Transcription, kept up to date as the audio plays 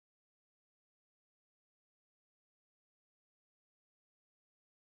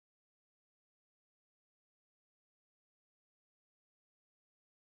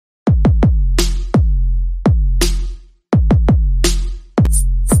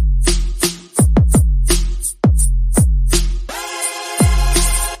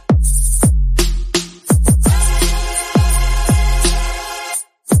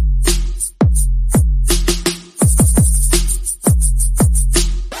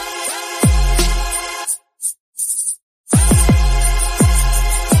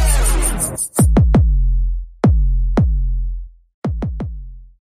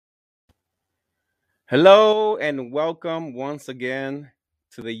Hello and welcome once again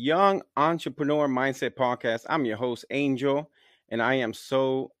to the Young Entrepreneur Mindset Podcast. I'm your host, Angel, and I am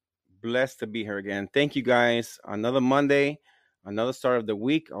so blessed to be here again. Thank you guys. Another Monday, another start of the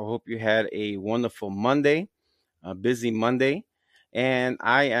week. I hope you had a wonderful Monday, a busy Monday. And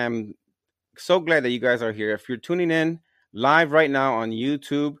I am so glad that you guys are here. If you're tuning in live right now on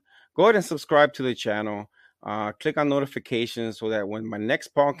YouTube, go ahead and subscribe to the channel. Click on notifications so that when my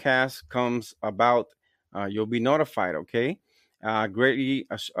next podcast comes about, you'll be notified. Okay. Greatly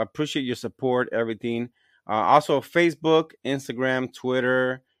appreciate your support, everything. Also, Facebook, Instagram,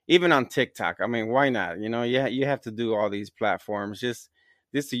 Twitter, even on TikTok. I mean, why not? You have to do all these platforms just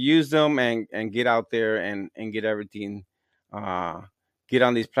to use them and get out there and get everything. Get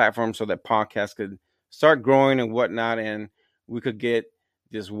on these platforms so that podcasts could start growing and whatnot, and we could get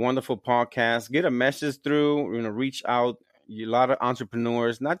this wonderful podcast, get a message through, reach out a lot of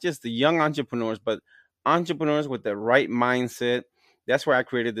entrepreneurs, not just the young entrepreneurs, but entrepreneurs with the right mindset. That's why I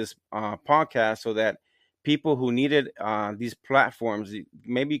created this podcast so that people who needed these platforms,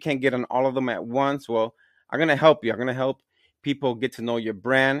 maybe you can't get on all of them at once. Well, I'm going to help you. I'm going to help people get to know your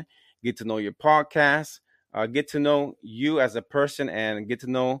brand, get to know your podcast, get to know you as a person, and get to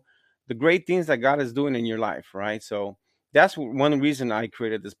know the great things that God is doing in your life, right? So that's one reason I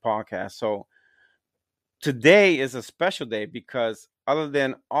created this podcast. So today is a special day because other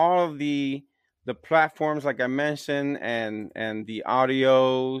than all of the platforms like I mentioned and the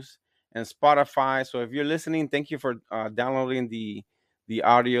audios and Spotify. So if you're listening, thank you for downloading the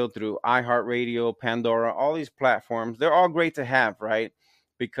audio through iHeartRadio, Pandora, all these platforms. They're all great to have, right?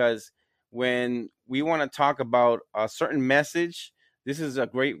 Because when we want to talk about a certain message, this is a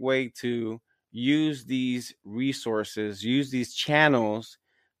great way to use these resources, use these channels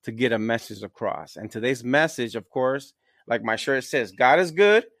to get a message across. And today's message, of course, like my shirt says, God is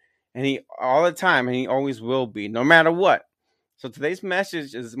good, and He all the time, and He always will be, no matter what. So today's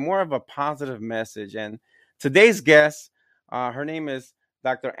message is more of a positive message. And today's guest, her name is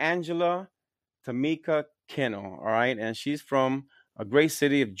Dr. Angela Tamika Kennel. All right, and she's from a great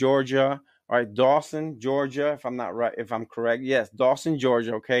city of Georgia. All right, Dawson, Georgia. If I'm not right, if I'm correct, yes, Dawson,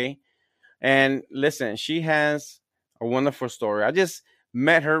 Georgia. Okay, and listen, she has a wonderful story. I just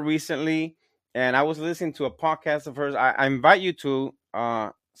met her recently, and I was listening to a podcast of hers. I invite you to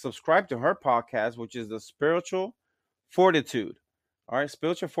subscribe to her podcast, which is the Spiritual Fortitude. All right,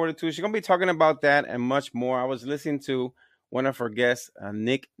 Spiritual Fortitude. She's gonna be talking about that and much more. I was listening to one of her guests,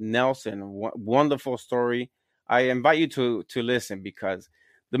 Nick Nelson. Wonderful story. I invite you to listen because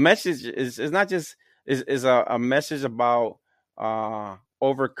the message is not just is a message about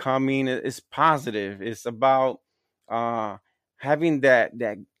overcoming. It's positive. It's about uh having that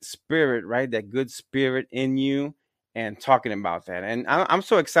spirit, right? That good spirit in you, and talking about that. And I'm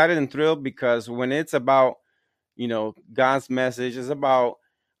so excited and thrilled because when it's about God's message, is about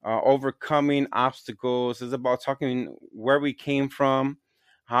overcoming obstacles, is about talking where we came from,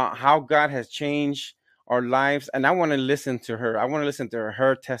 how God has changed our lives. And I want to listen to her. I want to listen to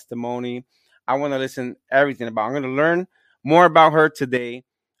her testimony. I want to listen everything about. I'm going to learn more about her today.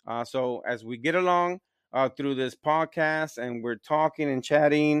 So as we get along through this podcast and we're talking and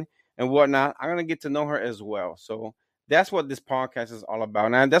chatting and whatnot, I'm going to get to know her as well. So that's what this podcast is all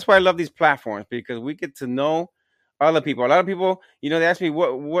about. And that's why I love these platforms, because we get to know other people. A lot of people, they ask me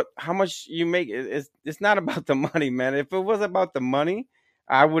how much you make. It's not about the money, man. If it was about the money,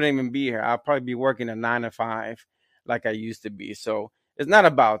 I wouldn't even be here. I'd probably be working a 9 to 5 like I used to be. So it's not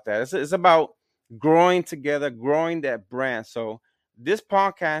about that. It's about growing together, growing that brand. So this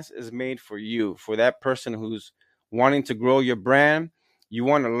podcast is made for you, for that person who's wanting to grow your brand. You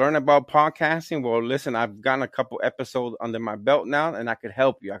want to learn about podcasting? Well, listen, I've gotten a couple episodes under my belt now, and I could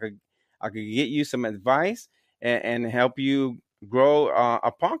help you. I could get you some advice and help you grow a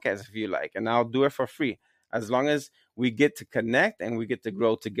podcast if you like, and I'll do it for free as long as we get to connect and we get to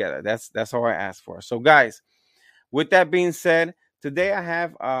grow together. That's all I ask for. So, guys, with that being said, today I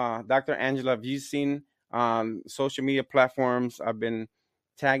have Dr. Angela. Have you seen social media platforms? I've been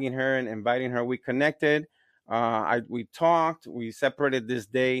tagging her and inviting her. We connected. We talked. We separated this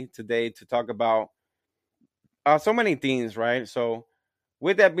day today to talk about so many things, right? So,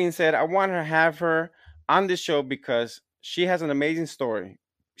 with that being said, I want to have her on the show because she has an amazing story.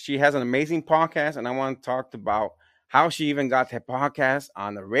 She has an amazing podcast, and I want to talk about how she even got that podcast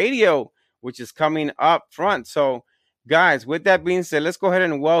on the radio, which is coming up front. So, guys, with that being said, let's go ahead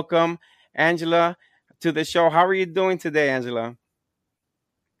and welcome Angela to the show. How are you doing today, Angela?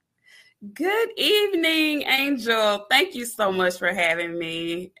 Good evening, Angel. Thank you so much for having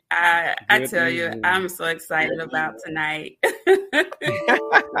me. I tell you, I'm so excited about tonight.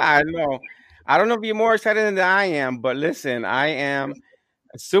 I know. I don't know if you're more excited than I am, but listen, I am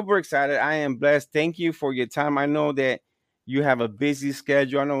super excited. I am blessed. Thank you for your time. I know that you have a busy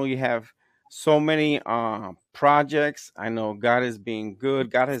schedule. I know you have so many projects. I know God is being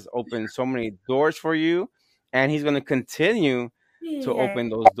good. God has opened so many doors for you, and He's going to continue to He has. open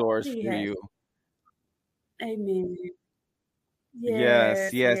those doors He for has. you. Amen.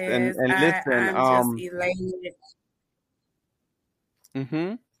 Yes, Yes, yes, yes. and listen. I'm just elated.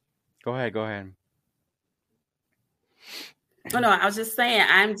 Mm-hmm. Go ahead, go ahead. Oh no, I was just saying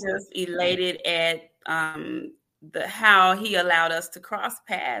I'm just elated at the how he allowed us to cross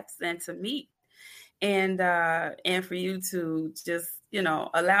paths and to meet and for you to just,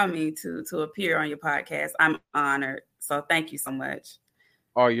 allow me to appear on your podcast. I'm honored. So thank you so much.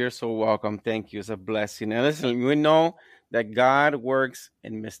 Oh, you're so welcome. Thank you. It's a blessing. And listen, we know that God works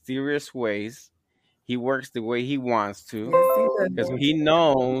in mysterious ways. He works the way He wants to, Yes, he because does. He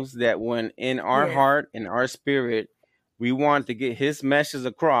knows that when in our Yes. heart, in our spirit, we want to get His message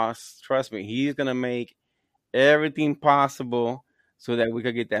across, trust me, He's going to make everything possible so that we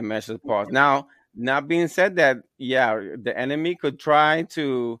could get that message across. Now, not being said that, yeah, the enemy could try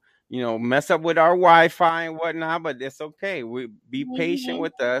to, mess up with our Wi-Fi and whatnot, but it's okay. We be patient Mhm.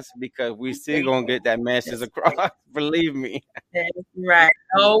 with us because we still Patient. gonna get that message That's right. across. Believe me. That is right.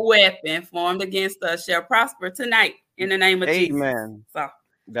 No weapon formed against us shall prosper tonight in the name of Jesus. Amen. So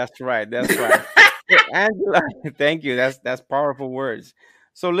That's right. That's right. So, Angela, thank you. That's powerful words.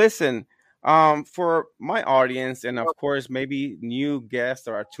 So listen, for my audience, and of course, maybe new guests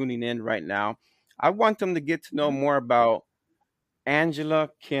that are tuning in right now, I want them to get to know more about Angela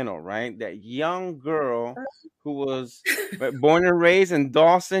Kennel, right? That young girl who was born and raised in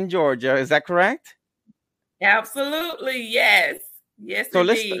Dawson, Georgia. Is that correct? absolutely, yes. Yes, So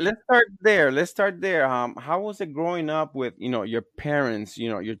let's indeed. let's start there. Let's start there. How was it growing up with your parents,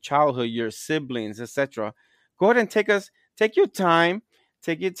 your childhood, your siblings, etc. Go ahead and take your time,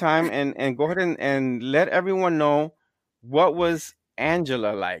 and go ahead and let everyone know what was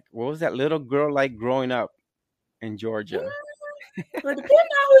Angela like. What was that little girl like growing up in Georgia? Well, depending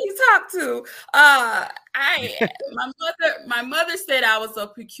on who you talk to, I my mother said I was a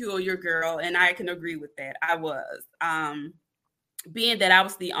peculiar girl, and I can agree with that. I was. Being that I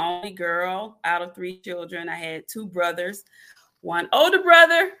was the only girl out of three children, I had two brothers, one older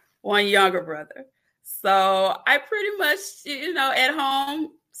brother, one younger brother. So I pretty much, at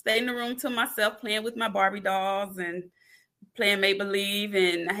home, stayed in the room to myself, playing with my Barbie dolls and playing make believe.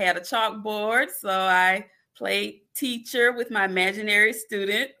 And I had a chalkboard, so I played teacher with my imaginary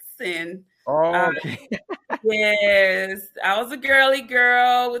students. And Oh, uh, okay. yes, I was a girly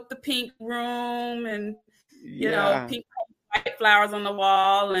girl with the pink room and Yeah. pink white flowers on the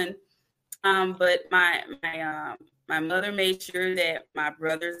wall. And but my mother made sure that my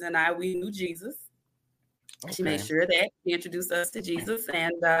brothers and we knew Jesus. She made Okay. sure that she introduced us to Jesus,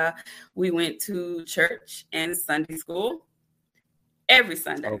 and we went to church and Sunday school every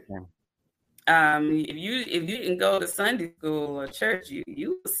Sunday. Okay. If you didn't go to Sunday school or church,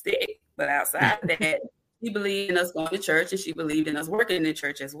 you were sick. But outside of that, she believed in us going to church, and she believed in us working in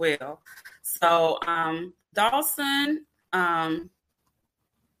church as well. So Dawson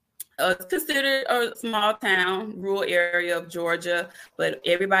considered a small town, rural area of Georgia, but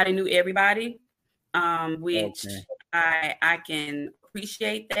everybody knew everybody, which Okay. I can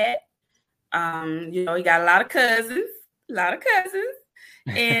appreciate that. He got a lot of cousins,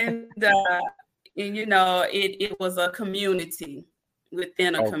 and it was a community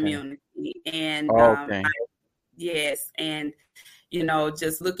within a Okay. community, and Okay. yes, and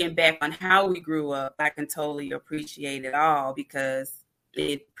just looking back on how we grew up, I can totally appreciate it all because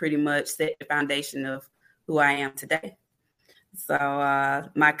it pretty much set the foundation of who I am today. So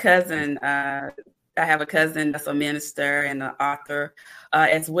my cousin, I have a cousin that's a minister and an author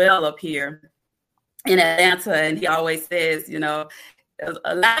as well up here in Atlanta, and he always says,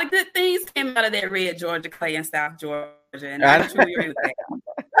 a lot of good things came out of that red Georgia clay in South Georgia, and I truly agree with that.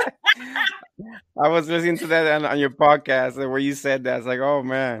 I was listening to that on your podcast where you said that. It's like, oh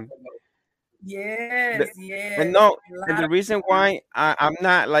man. The- Yes, and yes, no, a and lot the of. reason why I'm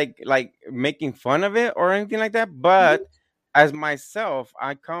not like making fun of it or anything like that, Mhm. but as myself,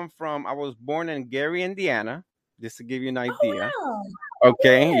 I was born in Gary, Indiana, just to give you an Oh idea. wow!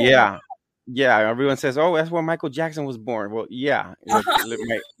 Okay, Yeah. yeah. Yeah, everyone says, "Oh, that's where Michael Jackson was born." Well, yeah, look,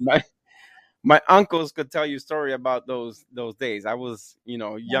 my uncles could tell you a story about those days. I was,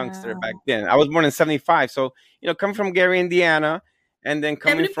 youngster back Wow. then. I was born in '75, so coming from Gary, Indiana, and then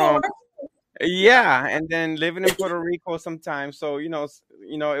coming 74. from yeah, and then living in Puerto Rico sometimes. So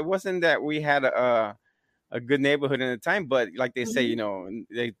it wasn't that we had a good neighborhood in the time. But like they say,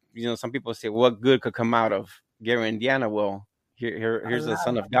 some people say, what good could come out of Gary, Indiana? Well, here's the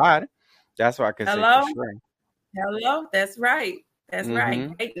Son of God. That's what I can say for sure. Hello. That's right. That's right.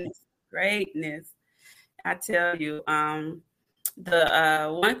 Mm-hmm. Greatness. I tell you, the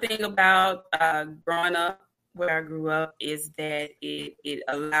one thing about growing up where I grew up is that it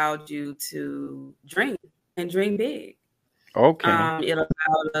allowed you to dream and dream big. Okay. It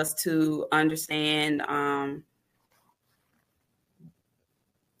allowed us to understand.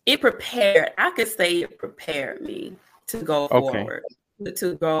 It prepared me to go forward,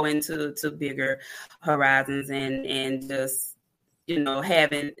 to go into bigger horizons, and just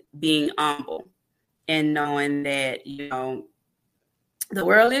being humble and knowing that the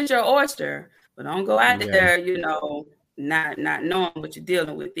world is your oyster, but don't go out there not knowing what you're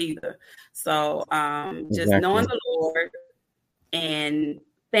dealing with either. So just knowing the Lord and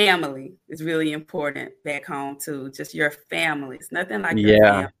family is really important back home too. Just your family. It's nothing like your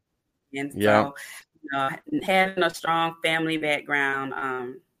family. And so having a strong family background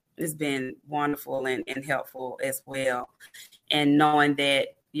has been wonderful and helpful as well. And knowing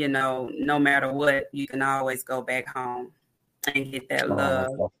that, no matter what, you can always go back home and get that love.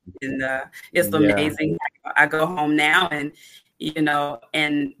 And it's amazing. I go home now and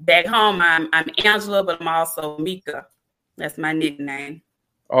back home I'm Angela, but I'm also Mika. That's my nickname.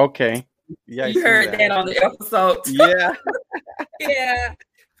 Okay. Yeah, you heard that on the episode. Yeah. Yeah.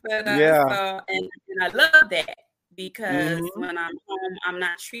 But and I love that because when I'm home, I'm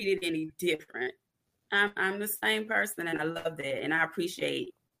not treated any different. I'm the same person, and I love that, and I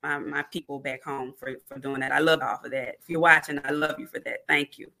appreciate my people back home for doing that. I love all of that. If you're watching, I love you for that.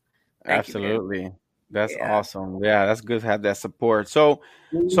 Thank you. Absolutely. That's awesome. Yeah, that's good to have that support. So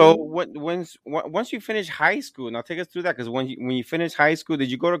once you finish high school, now take us through that, because when you finish high school,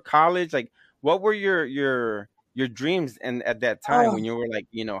 did you go to college? Like, what were your dreams and at that time when you were like,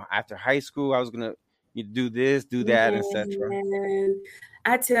 after high school, I was gonna do this, do that, etc.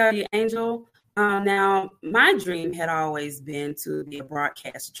 I tell you, Angel, now my dream had always been to be a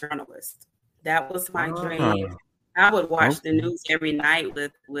broadcast journalist. That was my dream. I would watch the news every night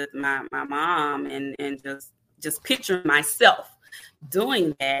with my mom and just picture myself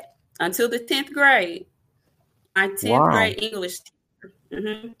doing that until the 10th grade. My 10th grade English teacher.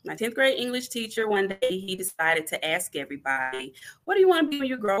 My 10th grade English teacher, one day he decided to ask everybody, what do you want to be when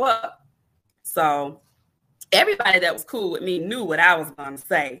you grow up? So everybody that was cool with me knew what I was going to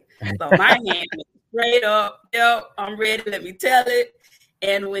say. So my hand was straight up. Yep, I'm ready. Let me tell it.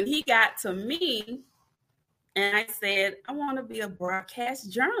 And when he got to me, and I said, I want to be a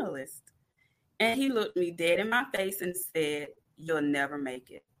broadcast journalist. And he looked me dead in my face and said, you'll never make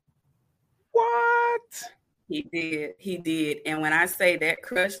it. What? He did. And when I say that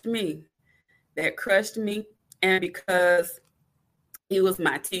crushed me. And because he was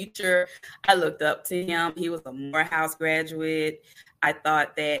my teacher, I looked up to him. He was a Morehouse graduate. I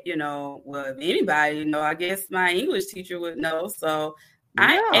thought that, well, if anybody, I guess my English teacher would know. So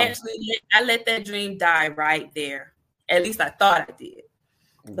I let that dream die right there. At least I thought I did.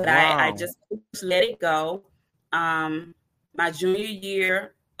 But I just let it go. My junior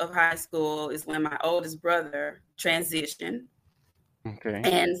year of high school is when my oldest brother transitioned. Okay.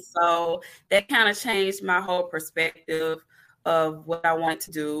 And so that kind of changed my whole perspective of what I wanted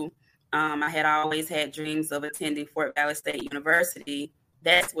to do. I had always had dreams of attending Fort Valley State University.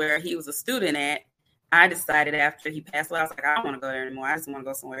 That's where he was a student at. I decided after he passed away, I was like, I don't want to go there anymore. I just want to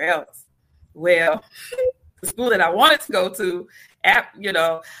go somewhere else. Well, the school that I wanted to go to,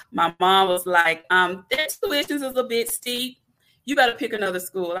 my mom was like, their tuitions is a bit steep. You better pick another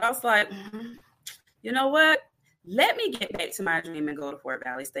school. I was like, you know what? Let me get back to my dream and go to Fort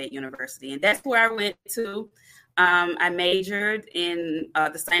Valley State University. And that's where I went to. I majored in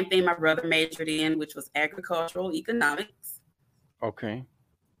the same thing my brother majored in, which was agricultural economics. Okay.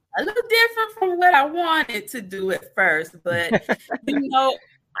 A little different from what I wanted to do at first, but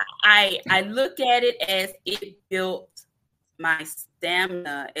I look at it as it built my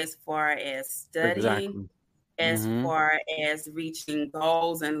stamina as far as studying, as far as reaching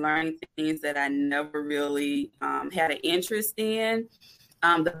goals and learning things that I never really had an interest in.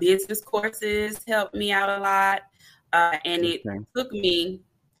 The business courses helped me out a lot, and it took me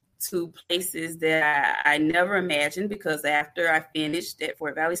to places that I never imagined, because after I finished at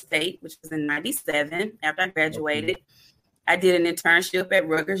Fort Valley State, which was in 97, after I graduated, I did an internship at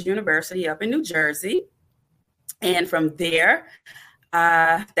Rutgers University up in New Jersey. And from there,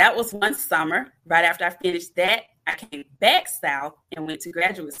 that was one summer. Right after I finished that, I came back south and went to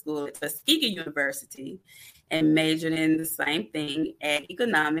graduate school at Tuskegee University and majored in the same thing, ag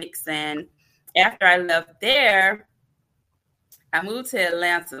economics. And after I left there, I moved to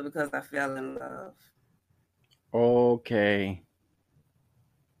Atlanta because I fell in love. Okay.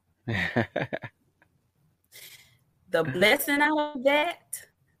 The blessing out of that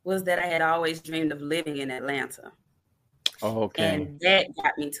was that I had always dreamed of living in Atlanta. Okay. And that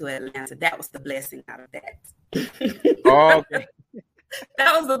got me to Atlanta. That was the blessing out of that. Okay.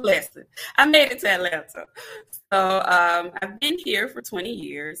 That was a blessing. I made it to Atlanta. So I've been here for 20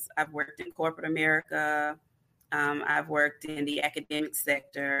 years. I've worked in corporate America. I've worked in the academic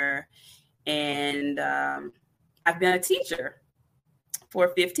sector. And I've been a teacher for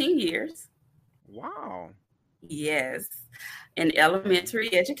 15 years. Wow. Yes. In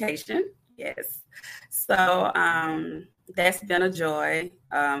elementary education. Yes. So that's been a joy,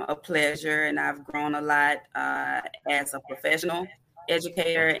 a pleasure, and I've grown a lot as a professional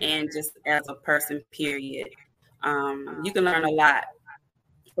educator and just as a person, period. You can learn a lot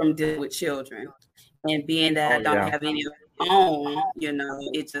from dealing with children. And being that I don't have any of my own,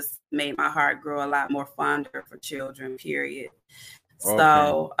 it just made my heart grow a lot more fonder for children, period.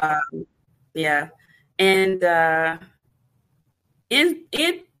 So, yeah. And in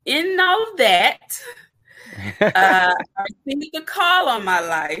all of that, I received a call on my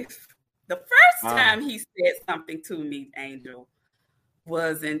life. The first time he said something to me, Angel,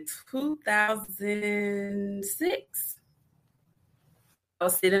 was in 2006. I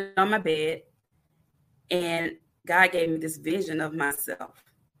was sitting on my bed, and God gave me this vision of myself.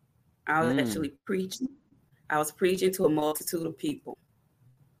 I was actually preaching. I was preaching to a multitude of people.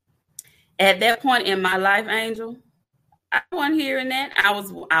 At that point in my life, Angel, I wasn't hearing that. I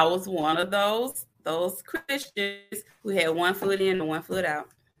was one of those Christians who had one foot in and one foot out.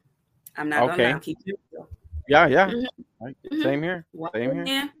 I'm not gonna keep it real. Yeah. Right. Same here. Same here.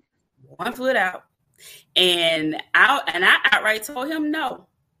 In, one foot out. And I outright told him no.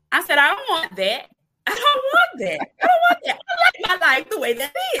 I said, I don't want that. I don't want that. I don't want that. I like my life the way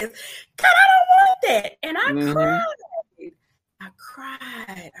that is. God, I don't want that. And I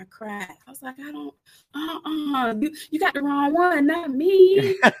cried. I was like, I don't, you got the wrong one, not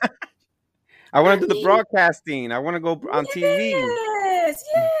me. I want to do the broadcasting. I want to go on TV. Yes.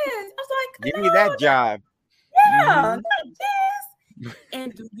 I was like, give me that job. Yeah, not this.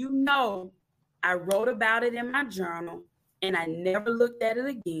 And do you know, I wrote about it in my journal, and I never looked at it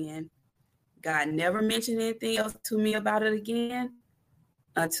again. God never mentioned anything else to me about it again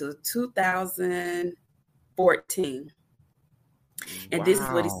until 2014. And this is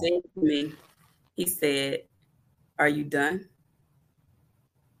what he said to me. He said, are you done?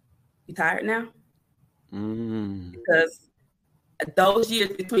 You tired now? Because those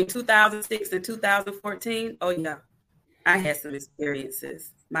years between 2006 and 2014, oh yeah, I had some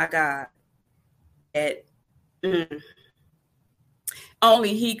experiences. My God.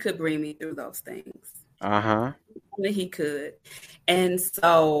 Only he could bring me through those things. Only he could. And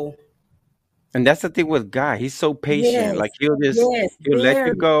so. And that's the thing with God. He's so patient. Yes, like he'll let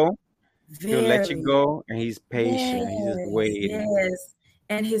you go. He'll let you go, and he's patient. He's just waiting. Yes.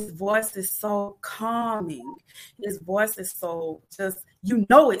 And his voice is so calming. His voice is so just,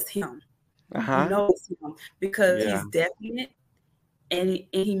 it's him. You know it's him because he's definite and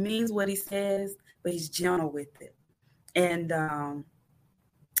he means what he says, but he's gentle with it. And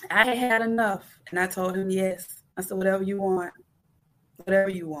I had enough, and I told him yes. I said, whatever you want.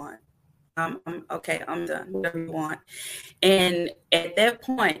 I'm okay, I'm done. Whatever you want. And at that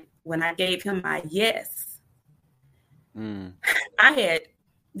point, when I gave him my yes, I had,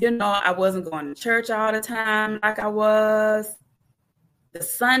 I wasn't going to church all the time like I was. The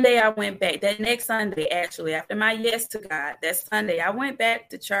Sunday I went back, that next Sunday, actually, after my yes to God, that Sunday, I went back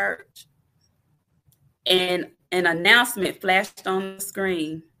to church, and an announcement flashed on the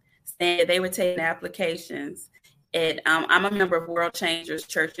screen saying that they were taking applications. And I'm a member of World Changers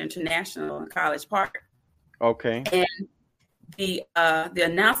Church International in College Park. Okay. And the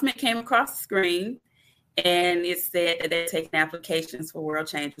announcement came across the screen, and it said that they're taking applications for World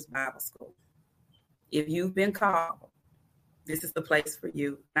Changers Bible School. If you've been called, this is the place for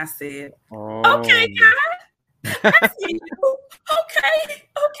you. And I said, okay, God. I see you. Okay.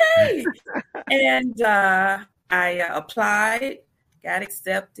 And I applied, got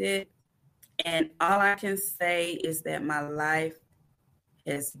accepted. And all I can say is that my life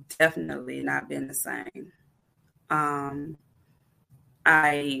has definitely not been the same. My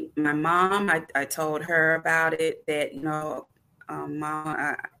mom, I told her about it, that,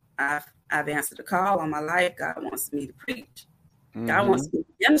 Mom, I've answered the call on my life. God wants me to preach. God wants me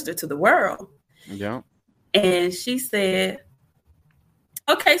to minister to the world. Yeah. And she said,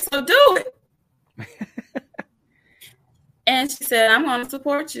 okay, so do it. And she said, I'm going to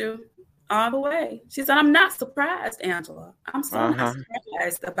support you. all the way. She said, I'm not surprised, Angela. I'm so Uh-huh. not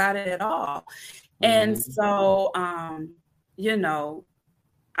surprised about it at all. And so, you know,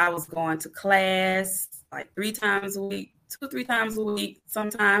 I was going to class like 3 times a week, 2-3 times a week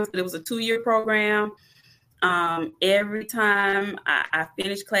sometimes, but it was a 2-year program. Every time I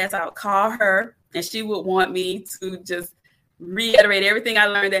finished class, I would call her and she would want me to just reiterate everything I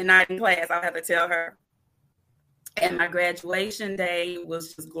learned that night in class. I would have to tell her. And my graduation day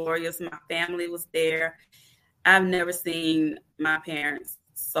was just glorious. My family was there. I've never seen my parents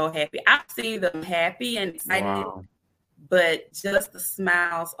so happy. I've seen them happy and excited, Wow. but just the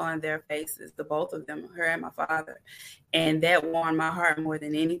smiles on their faces, the both of them, her and my father. And that warmed my heart more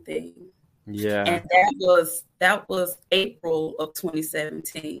than anything. Yeah. And that was April of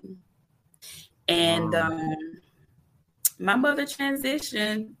 2017. And my mother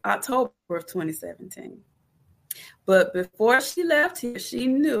transitioned October of 2017. But before she left here, she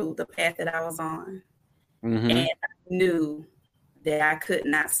knew the path that I was on. And I knew that I could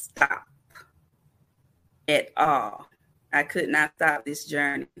not stop at all. I could not stop this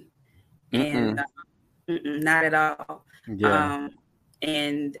journey. And not at all. Yeah.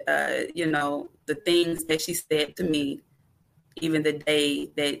 And, you know, the things that she said to me, even the day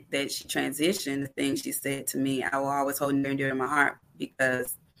that she transitioned, the things she said to me, I will always hold near and dear to my heart,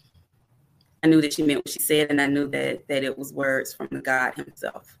 because I knew that she meant what she said, and I knew that it was words from the God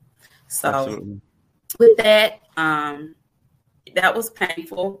himself. So Absolutely. with that, that was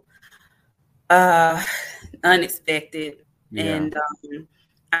painful, unexpected. Yeah. And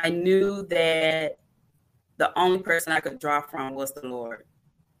I knew that the only person I could draw from was the Lord.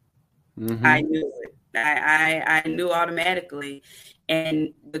 I knew it. I knew automatically.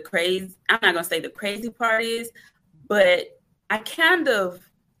 And I'm not going to say the crazy part is, but I kind of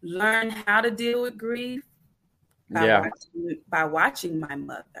learned how to deal with grief by watching my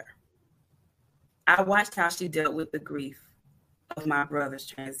mother. I watched how she dealt with the grief of my brother's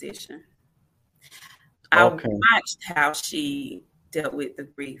transition. I watched how she dealt with the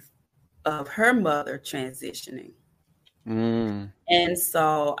grief of her mother transitioning. And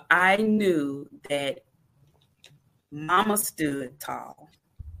so I knew that Mama stood tall.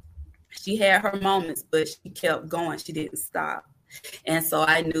 She had her moments, but she kept going. She didn't stop. And so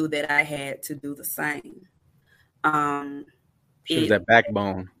I knew that I had to do the same. She was that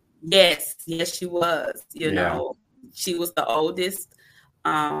backbone. Yes, she was. You know, she was the oldest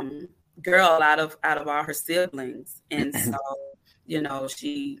girl out of all her siblings. And so, you know,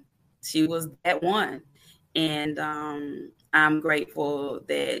 she was that one. And I'm grateful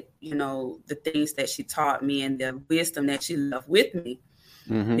that, you know, the things that she taught me and the wisdom that she left with me,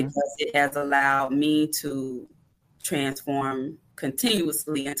 because it has allowed me to transform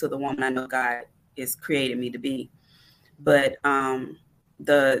continuously into the woman I know God has created me to be. But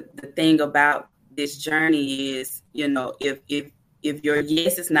the thing about this journey is, you know, if your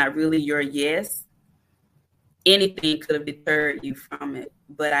yes is not really your yes, anything could have deterred you from it.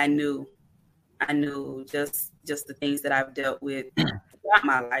 But I knew just the things that I've dealt with throughout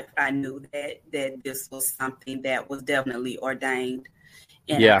my life. I knew that this was something that was definitely ordained,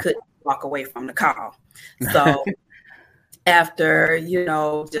 and I couldn't walk away from the call. So after, you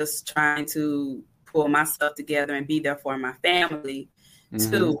know, just trying to pull myself together and be there for my family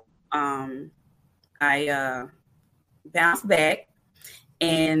too, I bounced back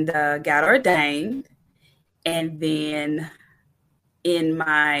and got ordained. And then in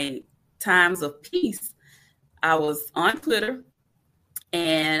my times of peace, I was on Twitter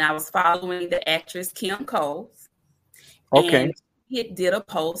and I was following the actress Kim Coles. And it did a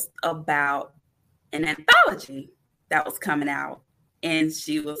post about an anthology that was coming out. And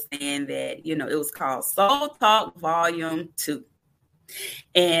she was saying that, you know, it was called Soul Talk Volume 2.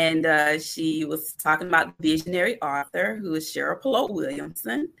 And she was talking about the visionary author, who is Cheryl Pelote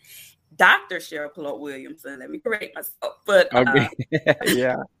Williamson. Dr. Cheryl Pelote Williamson. Let me correct myself. But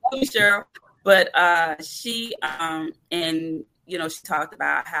Cheryl. But she and you know, she talked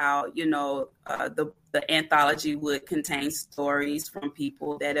about how, you know, the anthology would contain stories from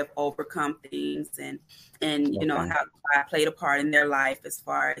people that have overcome things and you know, how God played a part in their life as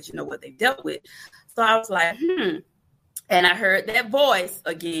far as, you know, what they dealt with. So I was like, and I heard that voice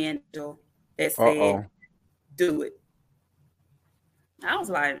again that said, do it. I was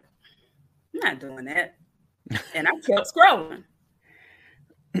like, I'm not doing that. And I kept scrolling.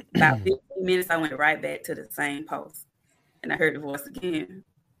 About 15 minutes, I went right back to the same post. And I heard the voice again.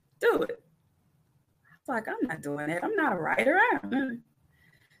 Do it. I was like, I'm not doing that. I'm not a writer.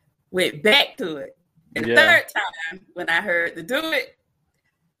 Went back to it. And the third time, when I heard the do it,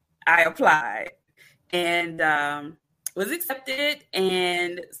 I applied. And was accepted,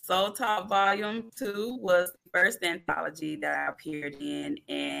 and Soul Talk Volume 2 was the first anthology that I appeared in.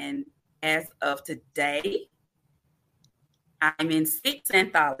 And as of today, I'm in 6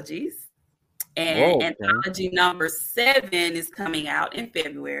 anthologies. And Whoa, okay. anthology number 7 is coming out in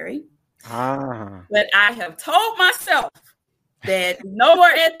February. Ah. But I have told myself that no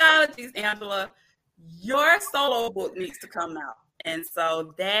more anthologies, Angela. Your solo book needs to come out. And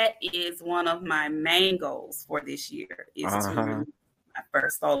so that is one of my main goals for this year, is to release my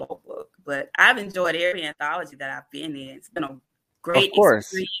first solo book. But I've enjoyed every anthology that I've been in. It's been a great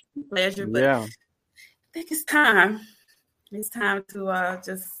experience, pleasure. But I think it's time. It's time to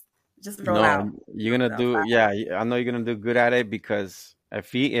just roll out. You're gonna do, I know you're gonna do good at it, because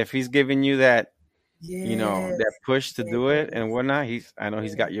if he's giving you that, that push to do it and whatnot, I know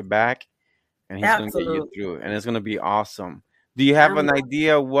he's got your back, and he's gonna get you through it, and it's gonna be awesome. Do you have an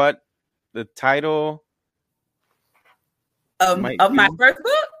idea what the title of my first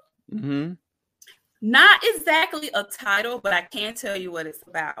book? Mm-hmm. Not exactly a title, but I can tell you what it's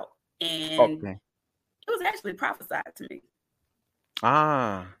about. And it was actually prophesied to me.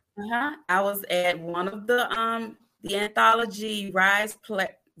 I was at one of the anthology Rise,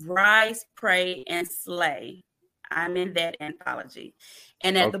 Pray, and Slay. I'm in that anthology.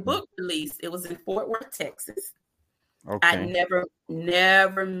 And at the book release, it was in Fort Worth, Texas. I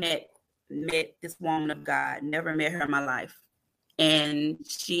never met this woman of God, never met her in my life. And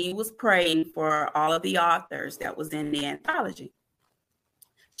she was praying for all of the authors that was in the anthology.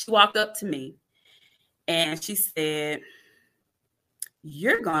 She walked up to me and she said,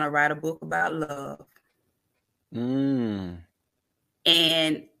 "You're going to write a book about love." And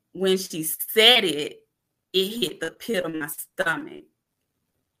when she said it, it hit the pit of my stomach.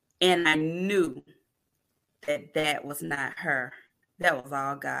 And I knew that was not her. That was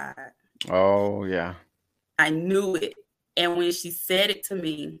all God. Oh, yeah. I knew it. And when she said it to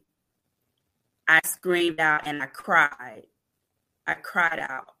me, I screamed out and I cried. I cried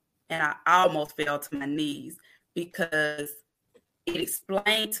out and I almost fell to my knees, because it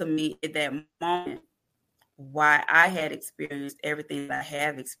explained to me at that moment why I had experienced everything that I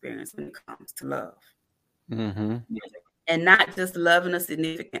have experienced when it comes to love. Mm-hmm. And not just loving a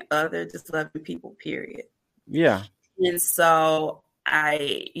significant other, just loving people, period. Yeah. And so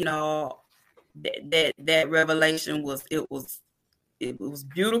I, that revelation was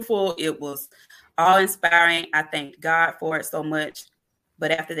beautiful. It was all inspiring. I thank God for it so much.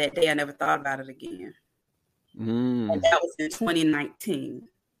 But after that day, I never thought about it again. And that was in 2019.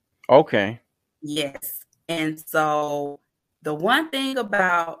 Okay. Yes. And so the one thing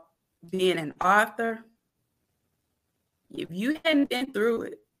about being an author, if you hadn't been through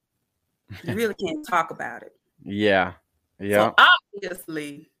it, you really can't talk about it. Yeah. So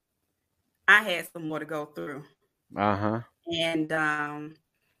obviously, I had some more to go through. And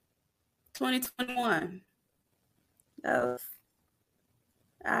 2021,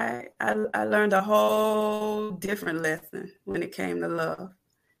 I learned a whole different lesson when it came to love.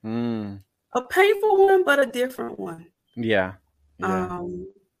 A painful one, but a different one. Yeah. And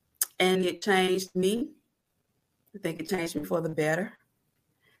it changed me. I think it changed me for the better.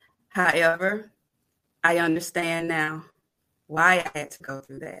 However, I understand now why I had to go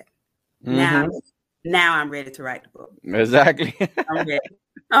through that. Now I'm ready to write the book. Exactly.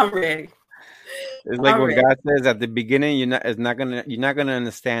 I'm ready. It's like when God says at the beginning, you're not gonna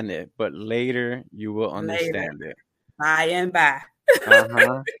understand it, but later you will understand it. By and by.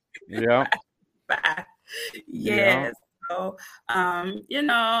 Yeah. Bye. Yes. So, I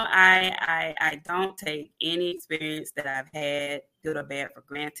don't take any experience that I've had, good or bad, for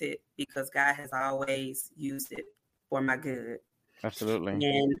granted, because God has always used it for my good. Absolutely.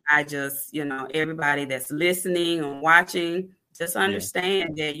 And I just, everybody that's listening and watching, just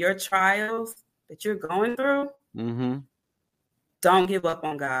understand that your trials that you're going through, don't give up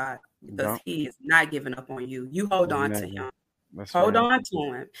on God, because He is not giving up on you. You hold on to Him. Hold on to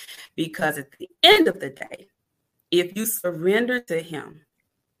Him, because at the end of the day, if you surrender to Him,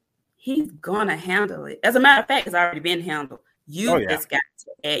 He's gonna handle it. As a matter of fact, it's already been handled. You just got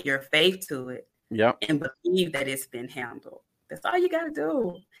to add your faith to it, and believe that it's been handled. That's all you got to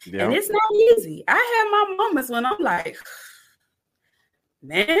do. And it's not easy. I have my moments when I'm like,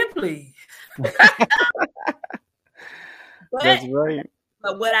 man, please. That's right.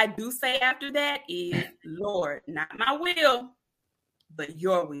 But what I do say after that is, Lord, not my will, but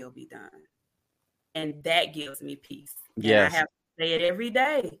your will be done. And that gives me peace. Yes. And I have to say it every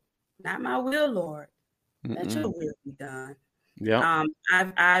day. Not my will, Lord. Let your will be done. Yeah.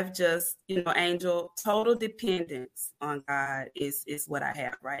 I've just, Angel, total dependence on God is what I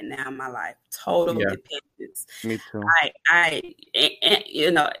have right now in my life. Total Yeah. dependence. Me too.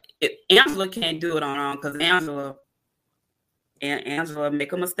 Angela can't do it on her own because Angela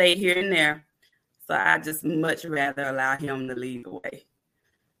make a mistake here and there. So I just much rather allow him to lead the way.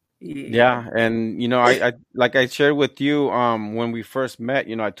 Yeah, and I like I shared with you when we first met,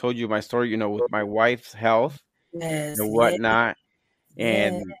 I told you my story, with my wife's health Yes, and yes, whatnot.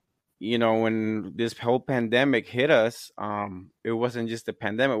 yes. And when this whole pandemic hit us, it wasn't just a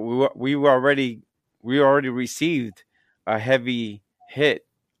pandemic. We already received a heavy hit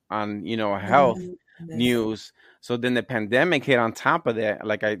on health Yes. news. So then the pandemic hit on top of that,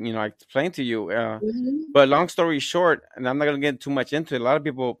 like I explained to you. Mhm. But long story short, and I'm not gonna get too much into it. A lot of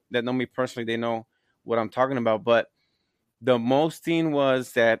people that know me personally, they know what I'm talking about. But the most thing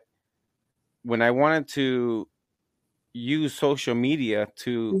was that when I wanted to use social media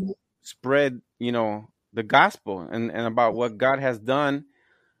to Mhm. spread, the gospel and about what God has done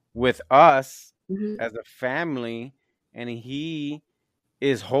with us Mhm. as a family, and He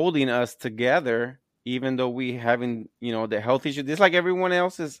is holding us together, even though we having, the health issue, just like everyone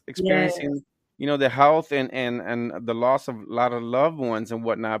else is Yes. experiencing, the health and the loss of a lot of loved ones and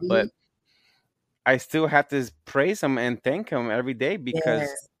whatnot. Mhm. But I still have to praise Him and thank Him every day because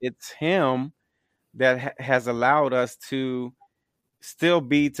Yes. it's Him that has allowed us to still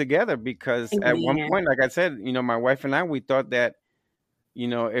be together. Because at one Amen. point, like I said, my wife and I, we thought that,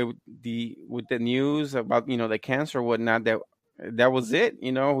 the with the news about, the cancer or whatnot, that was it. We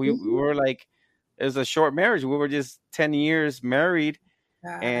Mhm. were like, it was a short marriage. We were just 10 years married.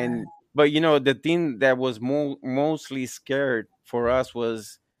 God. And but the thing that was mostly scared for us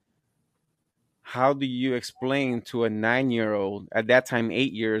was, how do you explain to a 9-year-old, at that time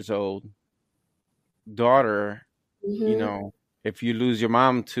 8 years old, daughter, you Mhm. know, if you lose your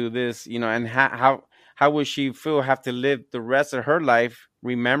mom to this, and how would she feel, have to live the rest of her life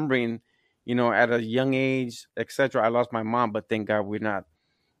remembering, at a young age, etc. I lost my mom, but thank God we're not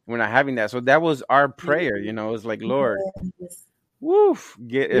having that. So that was our prayer. It's like, Lord, Yes. woof,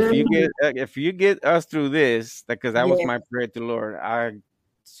 get if you Mhm. get if you get us through this, because that was Yes. my prayer to Lord.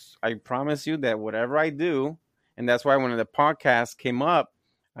 I promise you that whatever I do, and that's why when the podcast came up,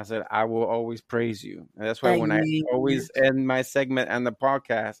 I said I will always praise you. And that's why when I Amen. always end my segment and the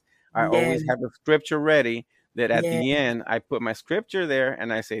podcast, I always Yes. have the scripture ready. That at Yes. the end I put my scripture there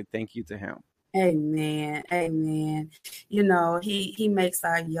and I say thank you to Him. Amen. Amen. He makes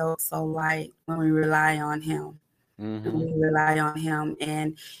our yoke so light when we rely on him. And Hmm. we rely on him,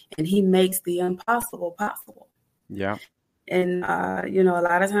 and he makes the impossible possible. Yeah, And a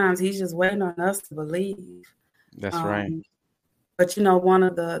lot of times he's just waiting on us to believe. that's right. Um, but one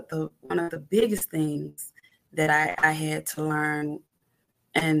of the biggest things that I had to learn,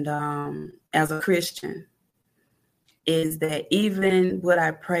 and as a Christian, is that even what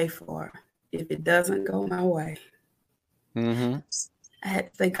I pray for, if it doesn't go my way, Hmm. I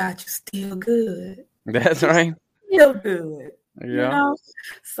had to say, God, you're still good. That's You're right. still good. You Yeah, know,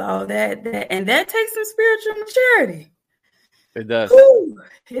 so that takes some spiritual maturity. it does. Whew,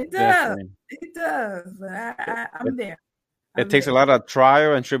 it does. Definitely. It does. But It, I'm there. it I'm takes a there. lot of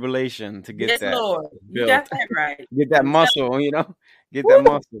trial and tribulation to get Yes, that Lord. You built. got that right. Get that I'm telling muscle, get that you.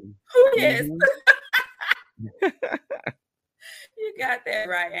 muscle. Who yes. Hmm. You got that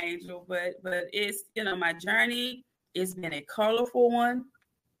right, Angel. But it's my journey. It's been a colorful one,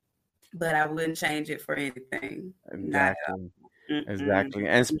 but I wouldn't change it for anything. Not at Exactly. all. Mm-mm. Exactly.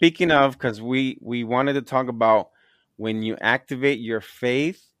 And speaking of, because we wanted to talk about when you activate your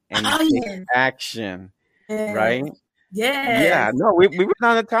faith and you Oh take yes. action, Yes. right? Yes. Yeah, no, we've been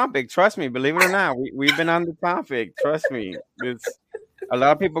on the topic. Trust me, believe it or not, we've been on the topic. Trust me. It's a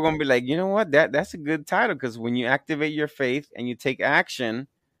lot of people gonna be like, you know what, that's a good title, because when you activate your faith and you take action,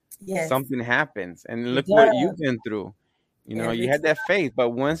 Yes. something happens. And It look what you've does. been through. You Every had that faith, but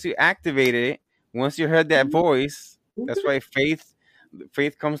once you activated it, once you heard that time. voice, that's Mhm. why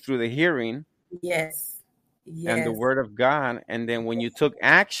faith comes through the hearing Yes. and the Yes. word of God. And then when you took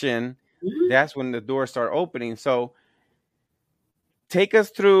action, Mhm. that's when the doors start opening. So take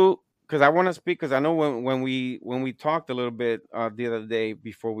us through, because I want to speak, because I know when we talked a little bit the other day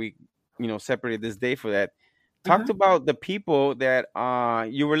before we separated this day for that, talked Uh-huh. about the people that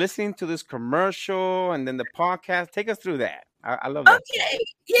you were listening to this commercial and then the podcast. Take us through that. I love that story. Okay.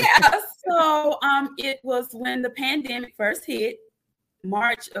 Yeah. So it was when the pandemic first hit,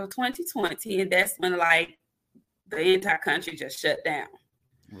 March of 2020, and that's when like the entire country just shut down.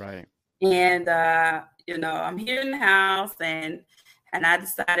 Right. And I'm here in the house and And I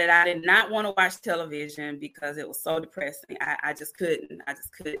decided I did not want to watch television because it was so depressing. I just couldn't.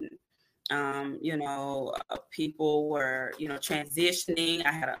 People were, transitioning.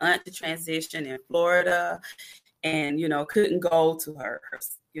 I had an aunt to transition in Florida, and, couldn't go to her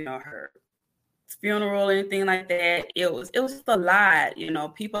funeral or anything like that. It was just a lot.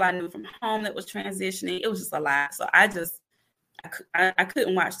 People I knew from home that was transitioning. It was just a lot. So I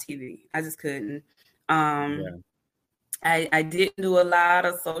couldn't watch TV. I just couldn't. I didn't do a lot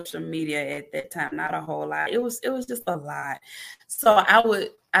of social media at that time, not a whole lot. It was just a lot. So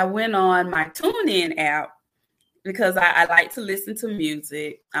I went on my TuneIn app because I like to listen to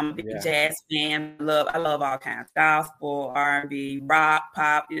music. I'm a big jazz fan. I love all kinds, gospel, R&B, rock,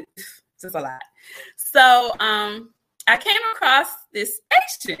 pop. It's just a lot. So I came across this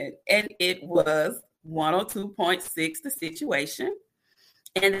station, and it was 102.6 The Situation.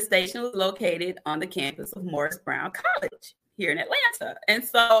 And the station was located on the campus of Morris Brown College here in Atlanta. And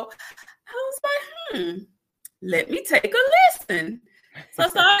so I was like, let me take a listen. So I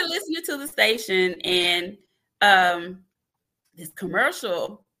started listening to the station, and this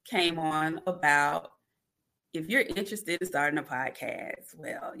commercial came on about, if you're interested in starting a podcast,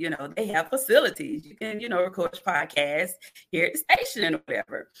 well, they have facilities. You can, record your podcast here at the station or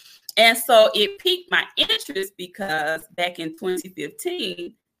whatever. And so it piqued my interest because back in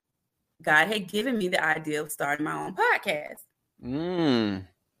 2015, God had given me the idea of starting my own podcast.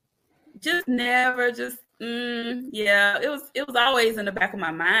 It was always in the back of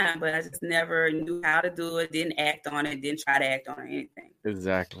my mind, but I just never knew how to do it, didn't act on it, didn't try to act on anything.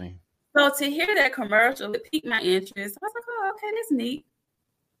 Exactly. So to hear that commercial, it piqued my interest. I was like, oh, okay, that's neat.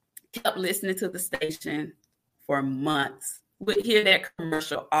 Kept listening to the station for months. Would hear that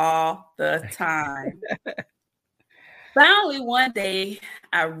commercial all the time. Finally, one day,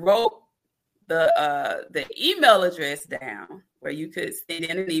 I wrote the email address down where you could send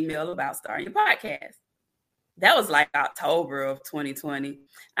in an email about starting your podcast. That was like October of 2020.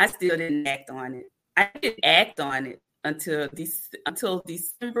 I still didn't act on it. I didn't act on it until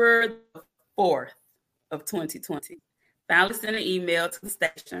December 4th of 2020. Finally sent an email to the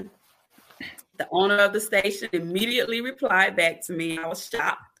station. The owner of the station immediately replied back to me. I was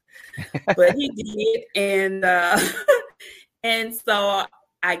shocked, but he did. And so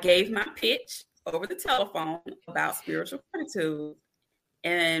I gave my pitch over the telephone about spiritual fortitude.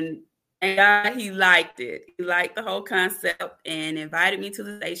 And God, he liked it. He liked the whole concept and invited me to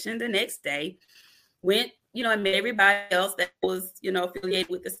the station the next day. Went, and met everybody else that was,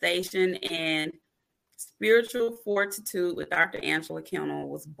 affiliated with the station, and Spiritual Fortitude with Dr. Angela Kennel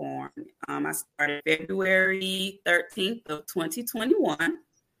was born. I started February 13th of 2021.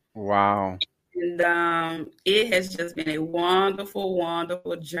 Wow. And it has just been a wonderful,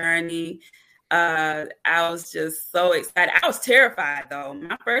 wonderful journey. I was just so excited. I was terrified, though.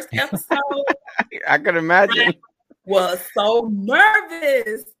 My first episode. I could imagine. I was so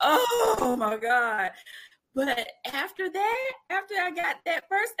nervous. Oh, my God. But after I got that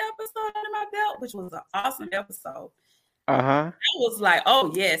first episode under my belt, which was an awesome episode, I was like,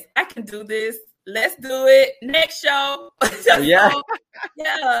 oh, yes, I can do this. Let's do it. Next show. So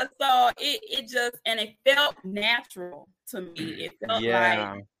it just, and it felt natural to me. It felt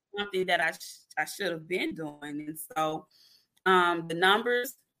like something that I should have been doing. And so the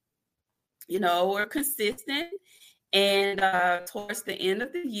numbers, were consistent. And towards the end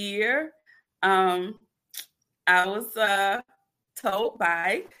of the year, I was told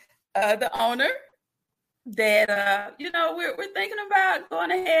by the owner that, we're thinking about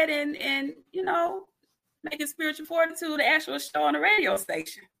going ahead and making Spiritual Fortitude an actual show on the radio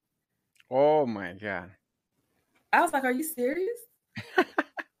station. Oh, my God. I was like, are you serious? He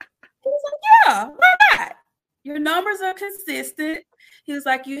was like, yeah, why not? Your numbers are consistent. He was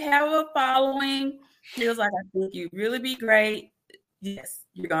like, you have a following. He was like, I think you'd really be great. Yes,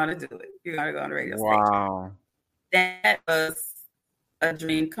 you're going to do it. You're going to go on the radio station. Wow. That was a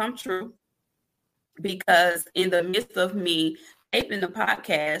dream come true, because in the midst of me taping the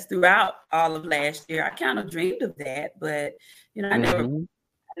podcast throughout all of last year, I kind of dreamed of that, but I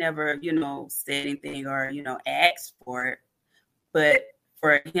never said anything or asked for it. But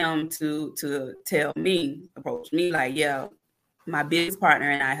for him to tell me, approach me like, yeah, my business partner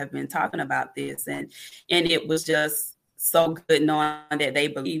and I have been talking about this, and it was just so good knowing that they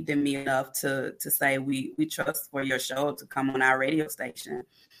believed in me enough to say we trust for your show to come on our radio station.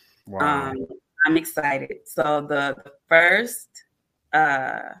 Wow. I'm excited. So the first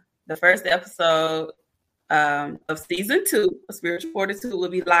episode of season 2 of Spiritual Fortitude will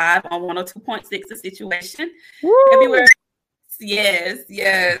be live on 102.6 The Situation. Woo! February yes.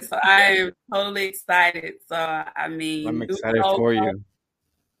 So I am totally excited. So I mean, I'm new excited logo. for you.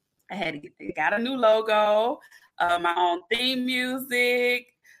 I got a new logo, my own theme music.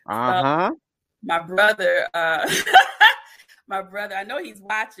 So Uh-huh. my brother, my brother, I know he's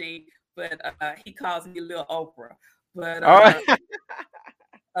watching, but he calls me Little Oprah. But Oh,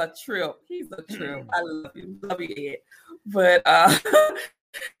 a trip. He's a trip. I love you, Ed. But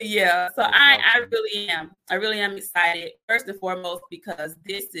yeah, so I really am excited. First and foremost, because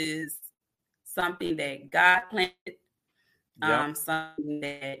this is something that God planted. yep. Something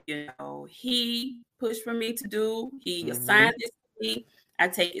that He pushed for me to do. He Mm-hmm. assigned this to me. I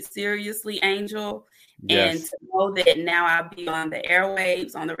take it seriously, Angel, and Yes. to know that now I'll be on the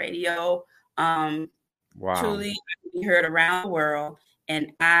airwaves, on the radio. Wow. Truly, I can be heard around the world,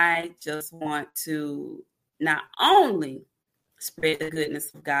 and I just want to not only spread the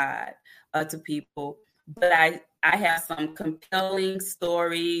goodness of God to people, but I have some compelling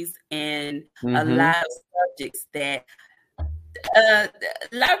stories and a Mm-hmm. lot of subjects that a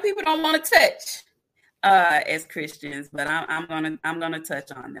lot of people don't want to touch as Christians, but I'm gonna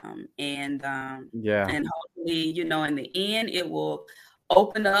touch on them, and Yeah. hopefully, in the end, it will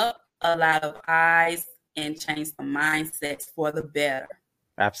open up a lot of eyes and change some mindsets for the better.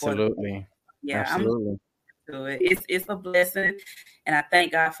 Absolutely. Yeah, I'm Absolutely. to it. It's a blessing, and I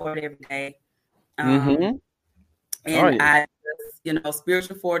thank God for it every day. Mm-hmm. Oh, And yeah. I just,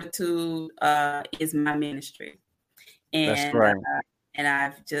 spiritual fortitude is my ministry, That's and right.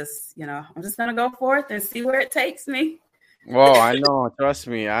 I've just, I'm just gonna go forth and see where it takes me. Well, I know. Trust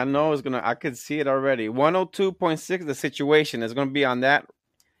me. I know it's gonna. I could see it already. 102.6. The situation is gonna be on that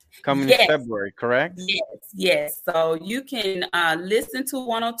coming Yes, February. Correct? yes. So you can listen to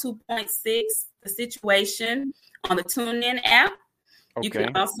 102.6, The Situation, on the TuneIn app. You can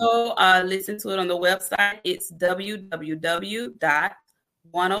Okay. also listen to it on the website. It's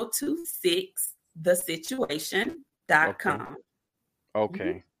www.1026thesituation.com.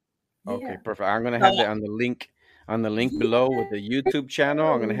 Okay. Okay. Yeah. Perfect. I'm gonna So, have that on the link below with the YouTube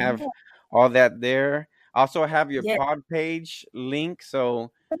channel. I'm gonna yeah. have all that there. Also have your Yes. pod page link,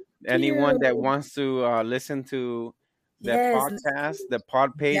 so Thank anyone that you. wants to listen to that Yes. podcast, the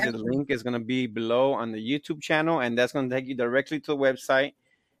pod page, the Definitely. link is going to be below on the YouTube channel, and that's going to take you directly to the website.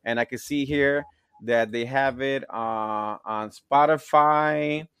 And I can see here that they have it on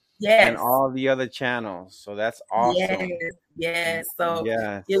Spotify and Yes. all the other channels. So that's Yes. awesome. Yes. So,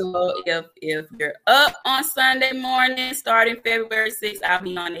 Yes. if you're up on Sunday morning, starting February 6th, I'll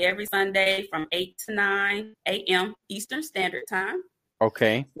be on every Sunday from 8 to 9 a.m. Eastern Standard Time.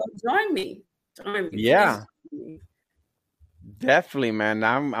 Okay. So join me. Yeah. Please. Definitely, man.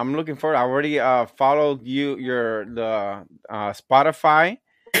 I'm looking forward. I already followed the Spotify.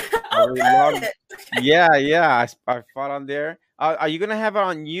 Okay. Yeah. I fought on there. Are you gonna have it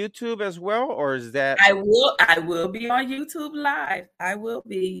on YouTube as well, or is that I will be on YouTube Live. I will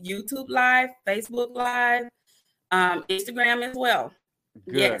be YouTube Live, Facebook Live, Instagram as well.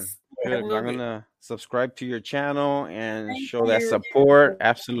 good? Yes, I Good. will I'm be. gonna subscribe to your channel and Thank show that you. support.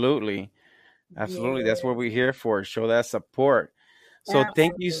 Absolutely. Absolutely. That's Yeah, what we're here for. Show that support. So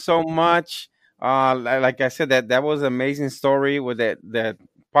thank you absolutely. so much. Like I said, that was an amazing story with that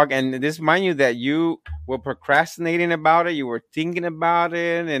park. And this mind you that you were procrastinating about it, you were thinking about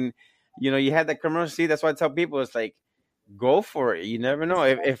it, and you had that commercial. See, that's why I tell people it's like go for it. You never know.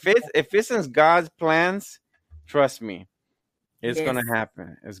 If it's in God's plans, trust me, it's gonna Yes,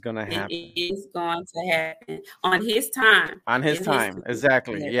 happen. It's gonna it happen is going to happen on His time. on His In His time.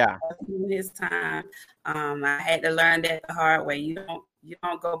 Exactly. yes, Yeah. in His time. I had to learn that the hard way. You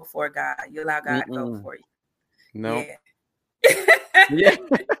don't go before God. You allow God to go Mm-mm. before you. No. Yeah. Yeah.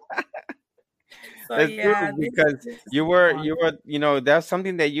 So That's yeah, true because this is you were fun. that's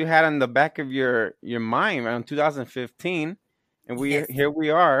something that you had on the back of your mind around 2015, and Yes, here we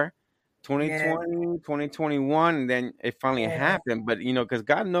are, yes, 2020, 2021, and then it finally yes. happened. But because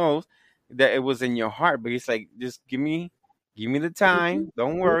God knows that it was in your heart, but He's like, just give me the Mhm, time.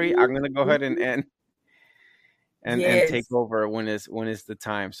 Don't worry, mhm, I'm gonna go ahead and mhm. and take Yes, over when it's the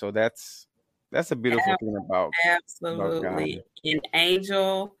time. So that's a beautiful ab- thing about God. absolutely. And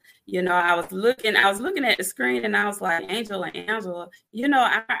Angel, I was looking at the screen and I was like, Angel and Angela,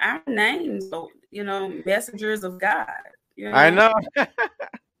 our names, messengers of God, you I know. know.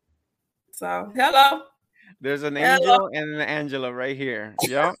 So hello, There's an hello. angel and an Angela right here.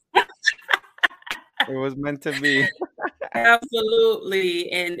 Yep. It was meant to be. Absolutely.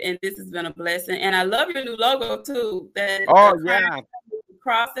 And this has been a blessing. And I love your new logo too. That Oh the yeah.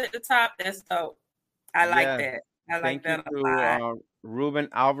 cross at the top, that's dope. I like Yes. that. I like Thank you that a to lot. Ruben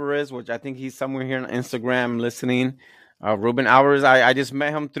Alvarez, which I think he's somewhere here on Instagram listening. Ruben Alvarez. I just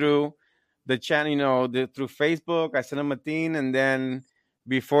met him through the channel, through Facebook. I sent him a thing, and then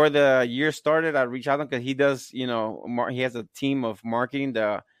before the year started, I reached out to him because he does, he has a team of marketing,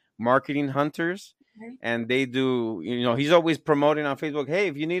 the marketing hunters, Okay. and they do, he's always promoting on Facebook. Hey,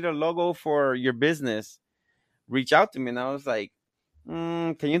 if you need a logo for your business, reach out to me. And I was like,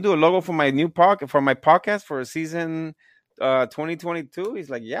 can you do a logo for my podcast for season 2022? He's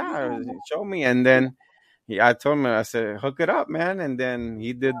like, yeah, show me. And then I told him, I said, hook it up, man. And then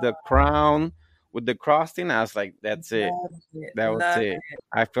he did the crown with the cross thing. I was like, that's it. Love it. That was Love it.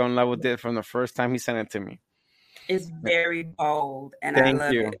 I fell in love with it from the first time he sent it to me. It's very bold, and I Thank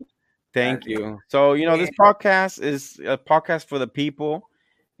love you. it. Thank Love it. you. So, Yeah. this podcast is a podcast for the people,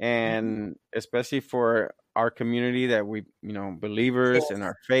 and especially for our community that we, believers Yes. in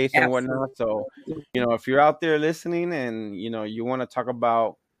our faith and whatnot. So, Absolutely. if you're out there listening and, you want to talk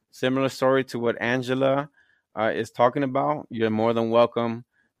about similar story to what Angela is talking about, you're more than welcome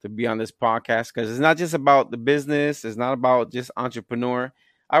to be on this podcast, because it's not just about the business. It's not about just entrepreneur.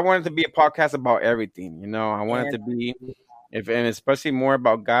 I want it to be a podcast about everything. I want it to be, and especially more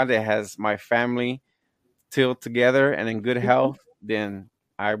about God, that has my family still together and in good health, then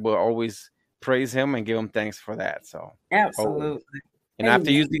I will always praise him and give him thanks for that. So always. Absolutely. And I have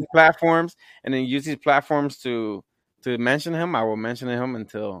to use Amen. these platforms, and then use these platforms to mention him. I will mention him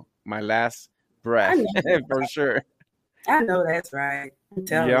until my last breath, for sure. I know that's right. I'm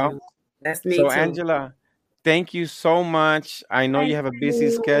telling Yeah. you. That's me So too. Angela, thank you so much. I know you have a busy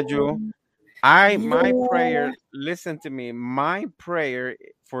you. schedule. My Yeah. prayer, listen to me. My prayer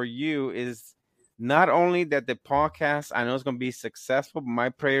for you is not only that the podcast, I know it's going to be successful, but my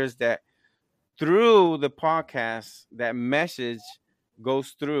prayer is that through the podcast, that message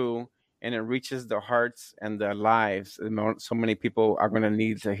goes through and it reaches the hearts and the lives. So many people are going to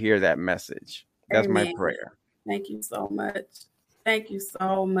need to hear that message. That's my Amen. prayer. Thank you so much. Thank you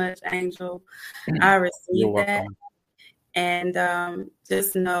so much, Angel. I You're received that. welcome. And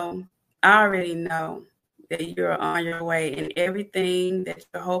just know, I already know that you're on your way, and everything that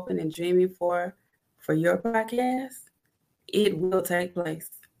you're hoping and dreaming for your podcast, it will take place.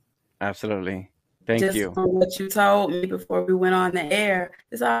 Absolutely. Thank Just you. from what you told me before we went on the air,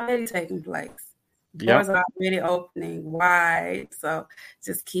 it's already taking place. Doors are already opening wide. So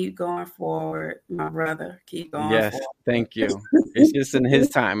just keep going forward, my brother. Keep going Yes, forward. thank you. It's just in his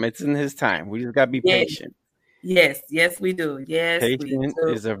time. It's in his time. We just got to be patient. Yes, we do. Yes, we Patient do.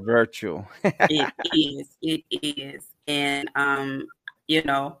 is a virtue. It is. And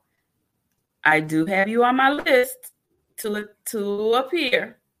I do have you on my list to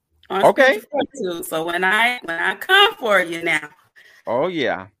appear on Okay. Spiritual. So when I come for you now. Oh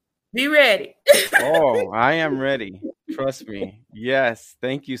yeah. Be ready. Oh, I am ready. Trust me. Yes.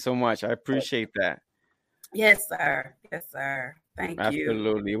 Thank you so much. I appreciate that. Yes, sir. Yes, sir. Thank you.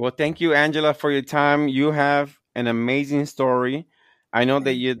 Absolutely. Well, thank you, Angela, for your time. You have an amazing story. I know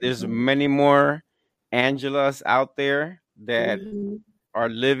that there's many more Angelas out there that are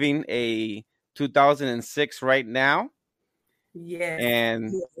living a 2006 right now. Yes.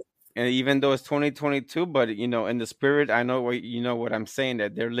 And even though it's 2022, but in the spirit, I know what I'm saying,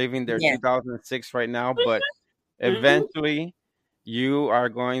 that they're living their 2006 right now, but eventually you are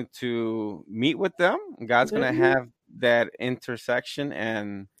going to meet with them. God's going to have that intersection,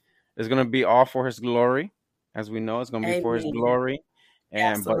 and it's going to be all for his glory. As we know, it's going to be for his glory.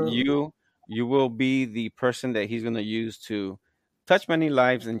 But you will be the person that he's going to use to touch many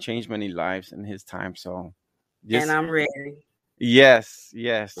lives and change many lives in his time. So and I'm ready. Yes.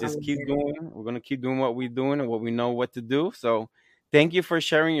 Just keep doing. We're going to keep doing what we're doing and what we know what to do. So thank you for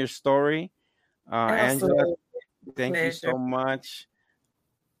sharing your story, Angela. Thank you so much.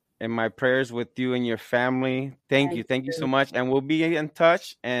 And my prayers with you and your family. Thank you so much. And we'll be in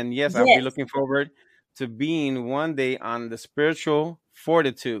touch. And yes, I'll be looking forward to being one day on the Spiritual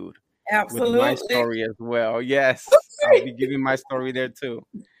Fortitude with my story as well. Yes, I'll be giving my story there too.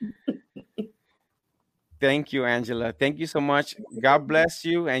 Thank you, Angela. Thank you so much. God bless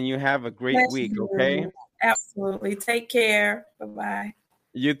you, and you have a great week, okay? Absolutely. Take care. Bye-bye.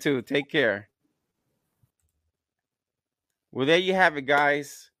 You too. Take care. Well, there you have it,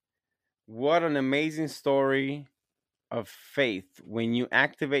 guys. What an amazing story of faith. When you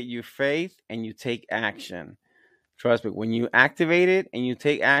activate your faith and you take action. Trust me, when you activate it and you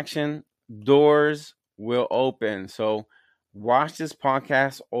take action, doors will open. So watch this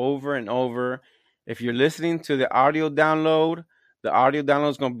podcast over and over. If you're listening to the audio download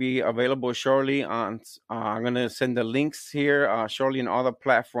is going to be available shortly on. I'm going to send the links here shortly in all the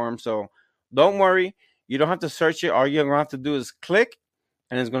platforms. So don't worry. You don't have to search it. All you're going to have to do is click,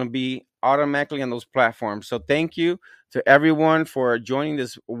 and it's going to be automatically on those platforms. So thank you to everyone for joining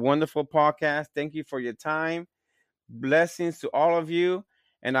this wonderful podcast. Thank you for your time. Blessings to all of you.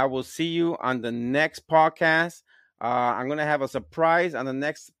 And I will see you on the next podcast. I'm going to have a surprise on the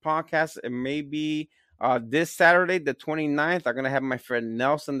next podcast. It may be this Saturday, the 29th. I'm going to have my friend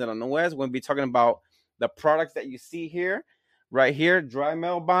Nelson de la Nuez. We'll be talking about the products that you see here, right here, Dry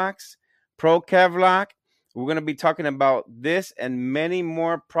Mailbox, Pro Kevlock. We're going to be talking about this and many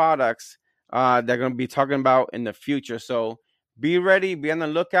more products they're going to be talking about in the future. So be ready, be on the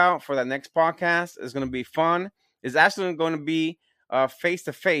lookout for the next podcast. It's going to be fun. It's actually going to be face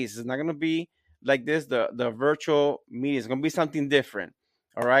to face. It's not going to be like this, the virtual meeting. It's going to be something different.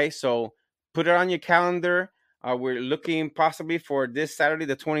 All right. So put it on your calendar. We're looking possibly for this Saturday,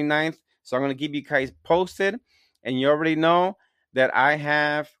 the 29th. So I'm going to keep you guys posted. And you already know that I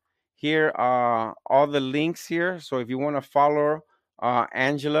have here all the links here. So if you want to follow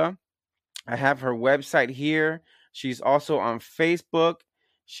Angela, I have her website here. She's also on Facebook.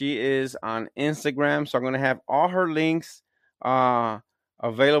 She is on Instagram. So I'm going to have all her links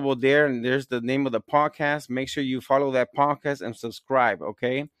available there. And there's the name of the podcast. Make sure you follow that podcast and subscribe.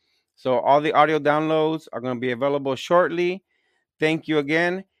 Okay. So all the audio downloads are going to be available shortly. Thank you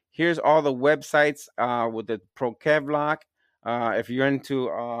again. Here's all the websites with the Pro Kevlock. If you're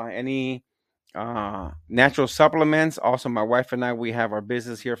into any natural supplements, also my wife and I, we have our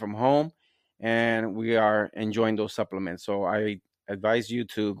business here from home, and we are enjoying those supplements. So I advise you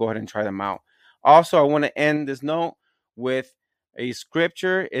to go ahead and try them out. Also, I want to end this note with a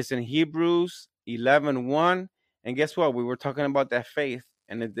scripture. It's in Hebrews 11:1. And guess what? We were talking about that faith,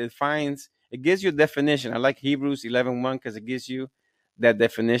 and it gives you a definition. I like Hebrews 11:1 because it gives you that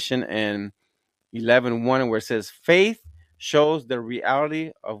definition. And 11:1, where it says, faith shows the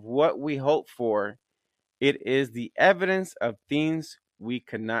reality of what we hope for. It is the evidence of things we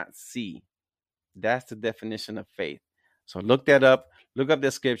cannot see. That's the definition of faith. So look that up. Look up the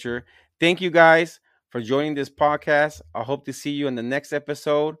scripture. Thank you guys for joining this podcast. I hope to see you in the next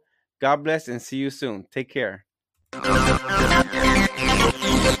episode. God bless and see you soon. Take care.